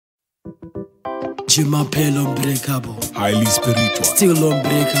Jima Pell unbreakable, highly spiritual, still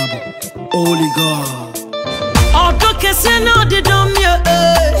unbreakable. Holy God. Odo kese na de dom ye,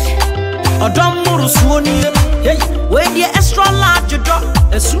 Odo muru suoni ye. Hey, where the extra large do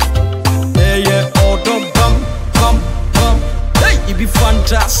esu. Hey yeah, Odo bum. Hey, it be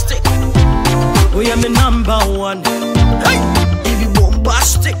fantastic. We are me number one. Hey, it be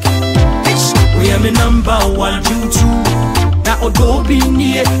bombastic. We are me number one. You too. That Odo be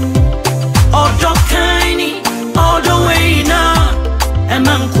near. Odo kaini, Odo way now. And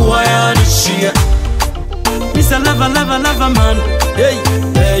man quiet this year. Miss a lover man. Hey,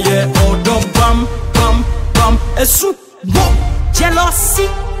 yeah. Odo bum. Esu, go. Jealousy,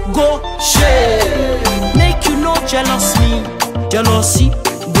 go. Share. Make you no jealous me. Jealousy,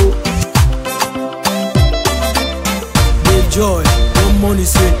 go. Give joy, no money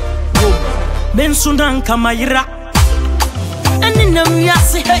say, go. Ben Sudan Kamayra. And in the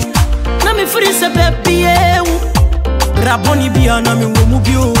Yasi, hey. Nami free se baby, Raboni bia nami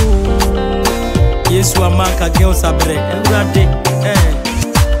wumubio. Yesu amaka geo sabre, rade,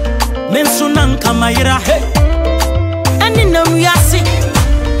 Mensunan Kamayra, hey. And in the Yasi,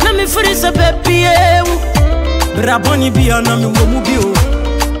 Nami free se baby, Raboni bia nami wumubio.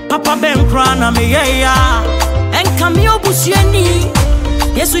 Papa Ben Krana me ya, and Camio Busiani.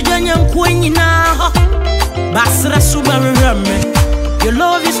 Yesu Janyan Quinina, Basra Subarame. Your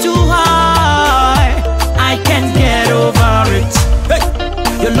love is too high, I can't get over it. Hey.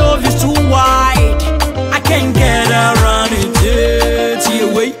 Your love is too wide, I can't get around it.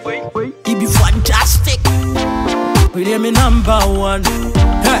 Yeah, wait, it be fantastic. We are me number one.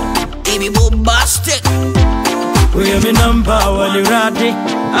 Hey. It be bombastic. We are me number one. You ready?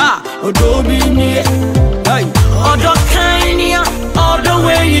 Odo be near. Hey, Odo kinda, Odo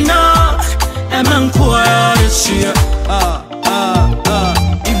way you know. And man quiet this year.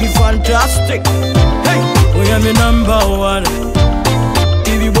 It be fantastic. Hey, we are me number one.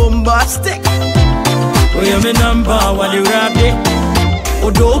 It be bombastic. We are me number one. You ready?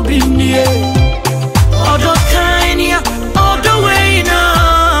 Odo be near. Odo kinda, Odo way you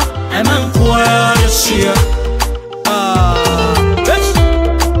know. And man quiet this year.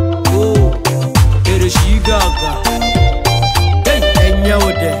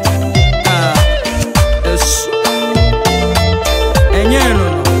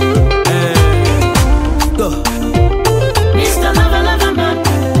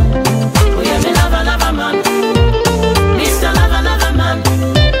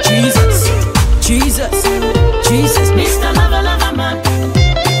 Jesus, Mr. Lover man.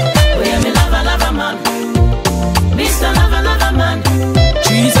 We are me lover man. Mr. Lover man.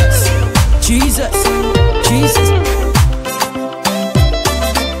 Jesus.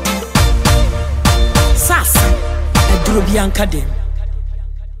 Sasa, Edro Bianca dem.